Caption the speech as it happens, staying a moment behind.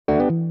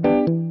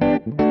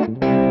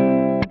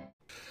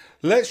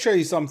Let's show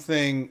you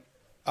something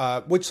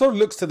which sort of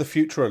looks to the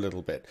future a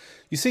little bit.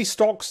 You see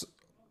stocks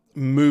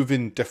move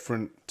in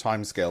different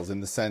timescales in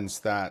the sense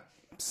that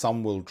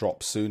some will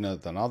drop sooner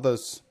than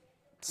others.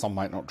 Some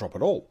might not drop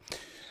at all.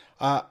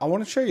 I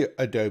want to show you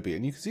Adobe,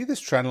 and you can see this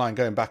trend line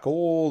going back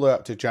all the way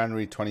up to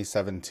January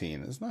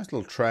 2017. There's a nice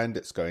little trend.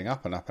 It's going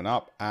up and up and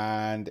up,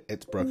 and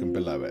it's broken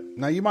below it.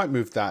 Now, you might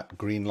move that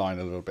green line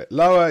a little bit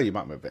lower. You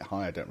might move it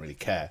higher. I don't really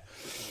care.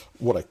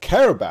 What I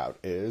care about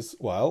is,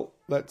 well,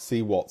 let's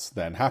see what's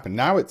then happened.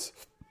 Now it's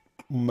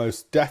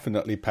most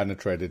definitely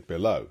penetrated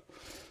below.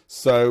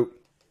 So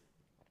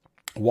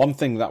one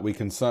thing that we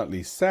can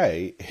certainly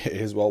say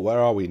is, well, where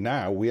are we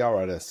now? We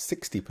are at a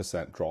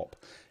 60% drop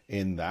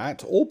in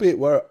that, albeit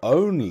we're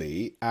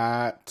only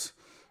at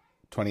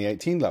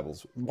 2018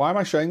 levels. Why am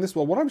I showing this?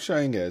 Well, what I'm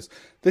showing is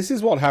this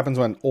is what happens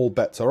when all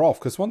bets are off,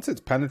 because once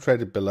it's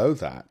penetrated below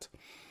that,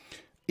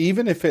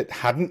 even if it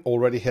hadn't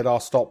already hit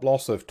our stop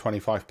loss of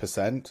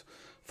 25%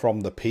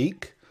 from the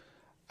peak,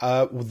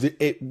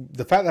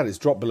 the fact that it's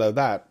dropped below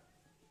that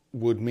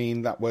would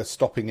mean that we're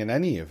stopping in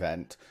any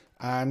event.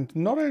 And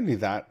not only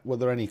that, were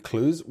there any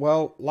clues?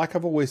 Well, like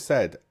I've always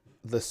said,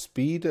 the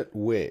speed at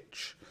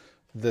which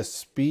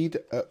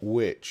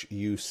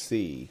you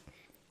see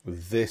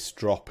this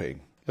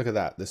dropping, look at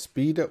that, the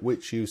speed at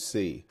which you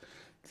see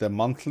the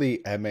monthly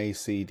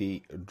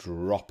MACD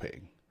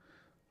dropping,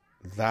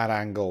 that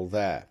angle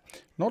there,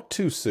 not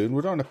too soon.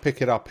 We don't want to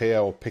pick it up here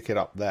or pick it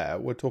up there.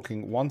 We're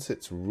talking once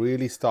it's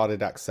really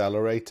started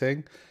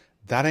accelerating,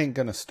 that ain't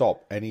going to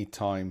stop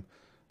anytime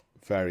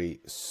very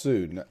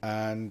soon.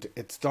 And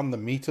it's done the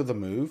meat of the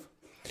move.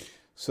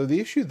 So the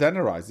issue then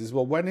arises,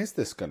 well, when is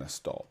this going to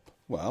stop?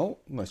 Well,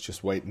 let's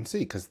just wait and see,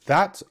 because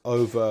that's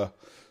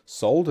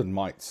oversold and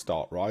might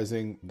start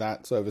rising.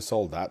 That's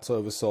oversold, that's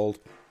oversold.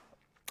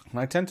 And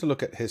I tend to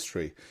look at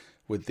history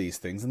with these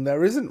things, and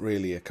there isn't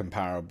really a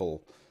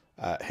comparable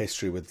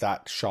history with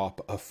that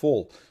sharp a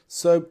fall.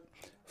 So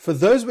for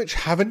those which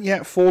haven't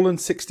yet fallen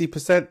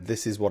 60%,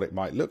 this is what it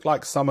might look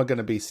like. Some are going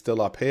to be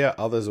still up here.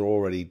 Others are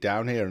already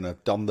down here and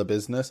have done the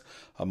business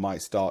and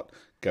might start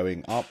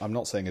going up. I'm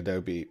not saying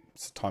Adobe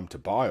it's time to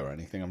buy or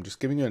anything. I'm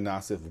just giving you an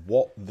analysis of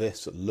what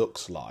this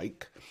looks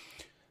like.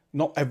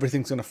 Not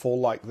everything's going to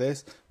fall like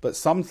this, but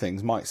some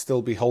things might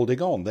still be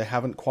holding on. They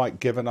haven't quite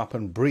given up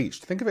and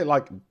breached. Think of it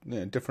like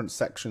different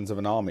sections of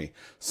an army.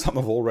 Some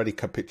have already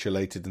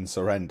capitulated and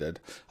surrendered.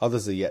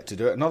 Others are yet to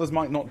do it, and others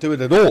might not do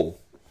it at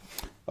all.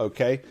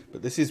 Okay,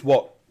 but this is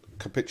what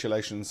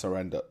capitulation and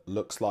surrender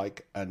looks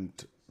like, and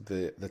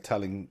the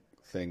telling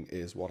thing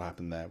is what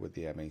happened there with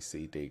the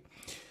MACD.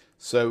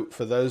 So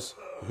for those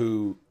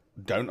who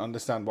don't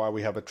understand why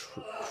we have a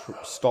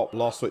stop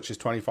loss, which is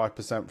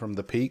 25% from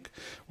the peak,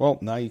 well,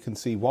 now you can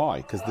see why,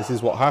 because this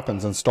is what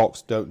happens, and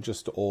stocks don't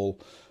just all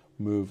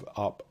move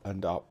up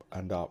and up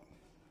and up.